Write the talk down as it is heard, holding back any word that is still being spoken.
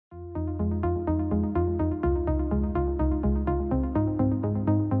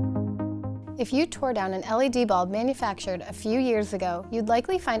If you tore down an LED bulb manufactured a few years ago, you'd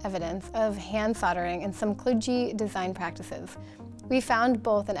likely find evidence of hand soldering and some kludgy design practices. We found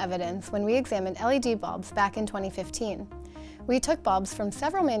both in evidence when we examined LED bulbs back in 2015. We took bulbs from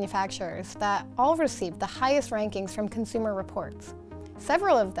several manufacturers that all received the highest rankings from Consumer Reports.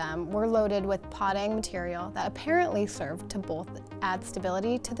 Several of them were loaded with potting material that apparently served to both add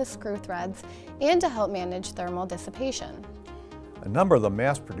stability to the screw threads and to help manage thermal dissipation. A number of the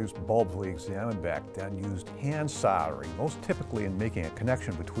mass-produced bulbs we examined back then used hand soldering, most typically in making a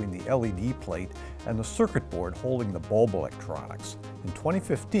connection between the LED plate and the circuit board holding the bulb electronics. In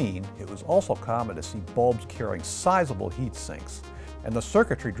 2015, it was also common to see bulbs carrying sizable heat sinks, and the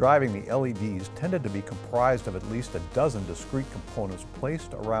circuitry driving the LEDs tended to be comprised of at least a dozen discrete components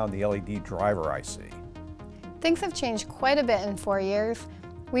placed around the LED driver IC. Things have changed quite a bit in 4 years.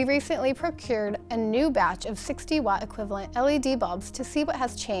 We recently procured a new batch of 60-watt equivalent LED bulbs to see what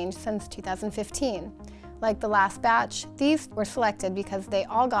has changed since 2015. Like the last batch, these were selected because they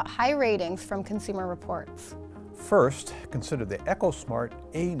all got high ratings from Consumer Reports. First, consider the EcoSmart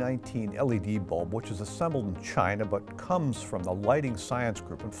A19 LED bulb, which is assembled in China but comes from the Lighting Science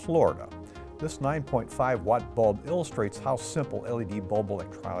Group in Florida. This 9.5-watt bulb illustrates how simple LED bulb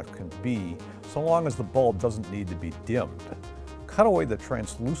electronics can be, so long as the bulb doesn't need to be dimmed. Cut away the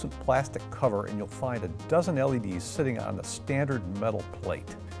translucent plastic cover and you'll find a dozen LEDs sitting on the standard metal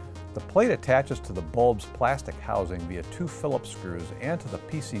plate. The plate attaches to the bulb's plastic housing via 2 Phillips screws and to the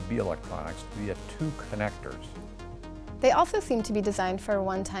PCB electronics via 2 connectors. They also seem to be designed for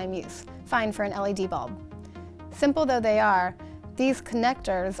one-time use, fine for an LED bulb. Simple though they are, these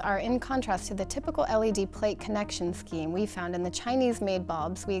connectors are in contrast to the typical LED plate connection scheme we found in the Chinese-made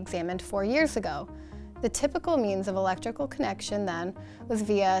bulbs we examined 4 years ago. The typical means of electrical connection then was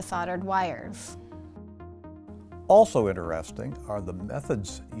via soldered wires. Also interesting are the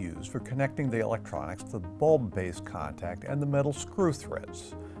methods used for connecting the electronics to the bulb base contact and the metal screw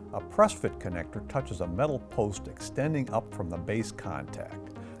threads. A press-fit connector touches a metal post extending up from the base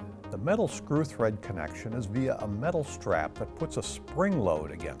contact. The metal screw thread connection is via a metal strap that puts a spring load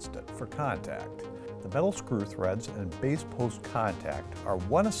against it for contact. The metal screw threads and base post contact are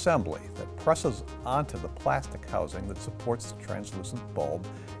one assembly that presses onto the plastic housing that supports the translucent bulb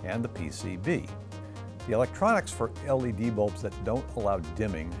and the PCB. The electronics for LED bulbs that don't allow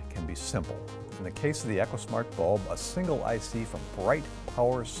dimming can be simple. In the case of the EcoSmart bulb, a single IC from Bright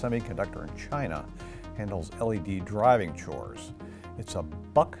Power Semiconductor in China handles LED driving chores. It's a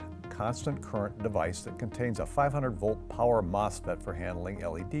buck constant current device that contains a 500-volt power MOSFET for handling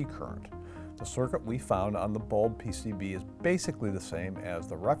LED current. The circuit we found on the bulb PCB is basically the same as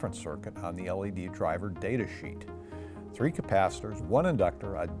the reference circuit on the LED driver data sheet. 3 capacitors, 1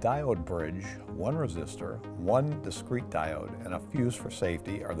 inductor, a diode bridge, 1 resistor, 1 discrete diode, and a fuse for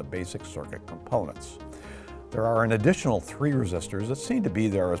safety are the basic circuit components. There are an additional 3 resistors that seem to be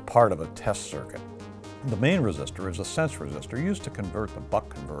there as part of a test circuit. The main resistor is a sense resistor used to convert the buck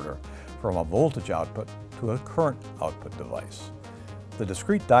converter from a voltage output to a current output device. The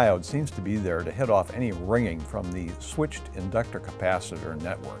discrete diode seems to be there to head off any ringing from the switched inductor capacitor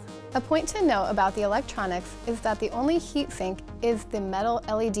network. A point to note about the electronics is that the only heatsink is the metal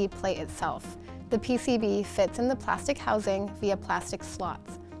LED plate itself. The PCB fits in the plastic housing via plastic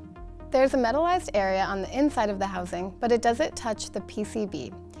slots. There's a metallized area on the inside of the housing, but it doesn't touch the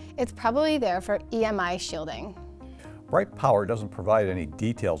PCB. It's probably there for EMI shielding. Bright Power doesn't provide any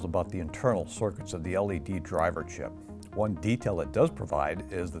details about the internal circuits of the LED driver chip. One detail it does provide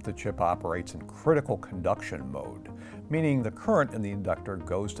is that the chip operates in critical conduction mode, meaning the current in the inductor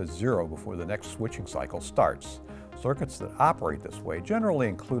goes to 0 before the next switching cycle starts. Circuits that operate this way generally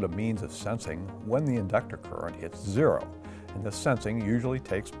include a means of sensing when the inductor current hits 0, and this sensing usually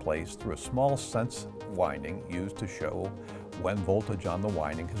takes place through a small sense winding used to show when voltage on the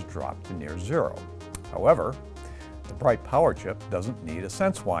winding has dropped to near 0. However, the Bright Power chip doesn't need a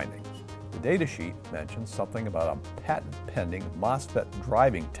sense winding. The datasheet mentions something about a patent-pending MOSFET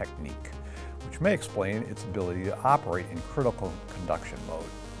driving technique, which may explain its ability to operate in critical conduction mode.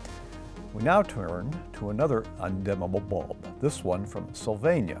 We now turn to another undimmable bulb, this one from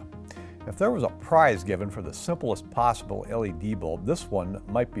Sylvania. If there was a prize given for the simplest possible LED bulb, this one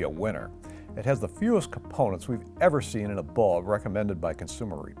might be a winner. It has the fewest components we've ever seen in a bulb recommended by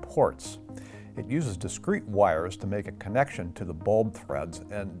Consumer Reports. It uses discrete wires to make a connection to the bulb threads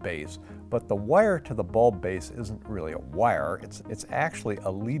and base, but the wire to the bulb base isn't really a wire, it's actually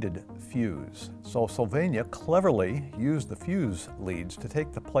a leaded fuse. So Sylvania cleverly used the fuse leads to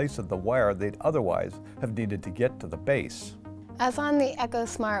take the place of the wire they'd otherwise have needed to get to the base. As on the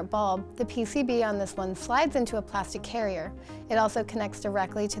EcoSmart bulb, the PCB on this one slides into a plastic carrier. It also connects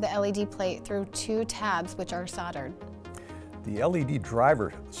directly to the LED plate through 2 tabs which are soldered. The LED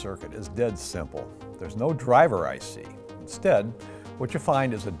driver circuit is dead simple. There's no driver IC. Instead, what you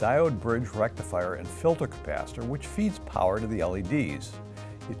find is a diode bridge rectifier and filter capacitor which feeds power to the LEDs.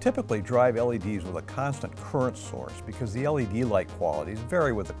 You typically drive LEDs with a constant current source because the LED light qualities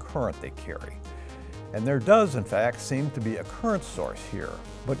vary with the current they carry. And there does, in fact, seem to be a current source here,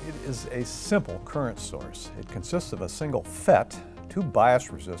 but it is a simple current source. It consists of a single FET, 2 bias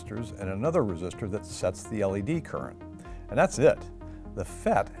resistors, and another resistor that sets the LED current. And that's it. The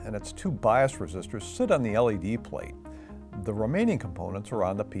FET and its 2 bias resistors sit on the LED plate. The remaining components are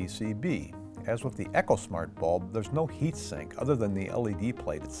on the PCB. As with the EcoSmart bulb, there's no heat sink other than the LED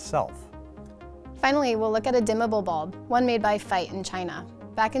plate itself. Finally, we'll look at a dimmable bulb, one made by Fite in China.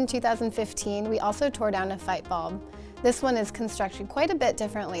 Back in 2015, we also tore down a Fite bulb. This one is constructed quite a bit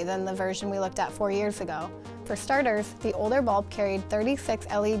differently than the version we looked at 4 years ago. For starters, the older bulb carried 36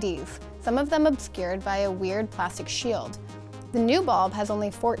 LEDs, some of them obscured by a weird plastic shield. The new bulb has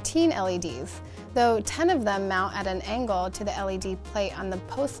only 14 LEDs, though 10 of them mount at an angle to the LED plate on the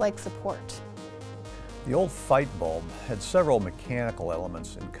post-like support. The old Fite bulb had several mechanical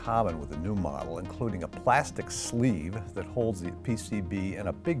elements in common with the new model, including a plastic sleeve that holds the PCB and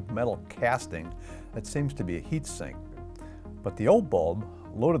a big metal casting that seems to be a heat sink. But the old bulb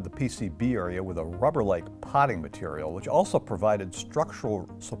loaded the PCB area with a rubber-like potting material, which also provided structural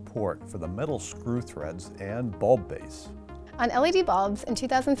support for the metal screw threads and bulb base. On LED bulbs in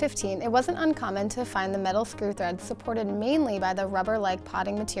 2015, it wasn't uncommon to find the metal screw threads supported mainly by the rubber-like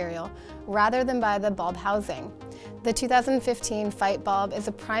potting material rather than by the bulb housing. The 2015 Fite bulb is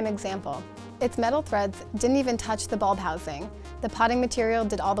a prime example. Its metal threads didn't even touch the bulb housing. The potting material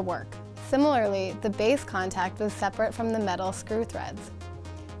did all the work. Similarly, the base contact was separate from the metal screw threads.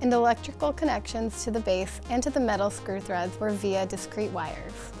 And electrical connections to the base and to the metal screw threads were via discrete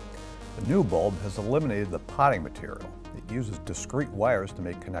wires. The new bulb has eliminated the potting material. It uses discrete wires to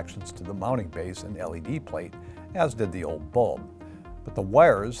make connections to the mounting base and LED plate, as did the old bulb. But the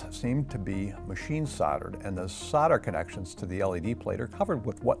wires seem to be machine soldered, and the solder connections to the LED plate are covered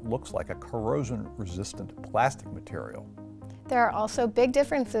with what looks like a corrosion-resistant plastic material. There are also big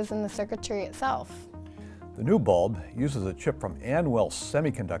differences in the circuitry itself. The new bulb uses a chip from Anwell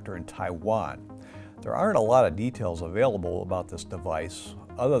Semiconductor in Taiwan. There aren't a lot of details available about this device,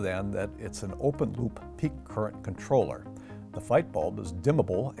 other than that it's an open-loop peak current controller. The Fite bulb is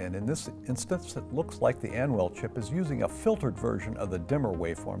dimmable, and in this instance it looks like the Anwell chip is using a filtered version of the dimmer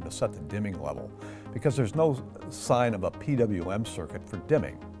waveform to set the dimming level, because there's no sign of a PWM circuit for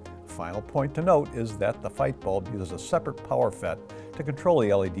dimming. Final point to note is that the Fite bulb uses a separate power FET to control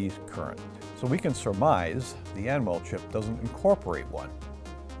the LED current, so we can surmise the Anwell chip doesn't incorporate one.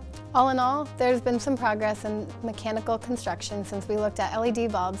 All in all, there's been some progress in mechanical construction since we looked at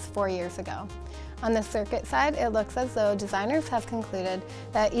LED bulbs 4 years ago. On the circuit side, it looks as though designers have concluded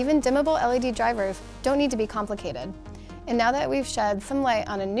that even dimmable LED drivers don't need to be complicated. And now that we've shed some light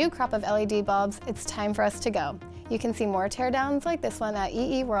on a new crop of LED bulbs, it's time for us to go. You can see more teardowns like this one at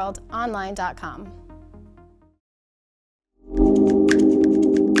eeworldonline.com.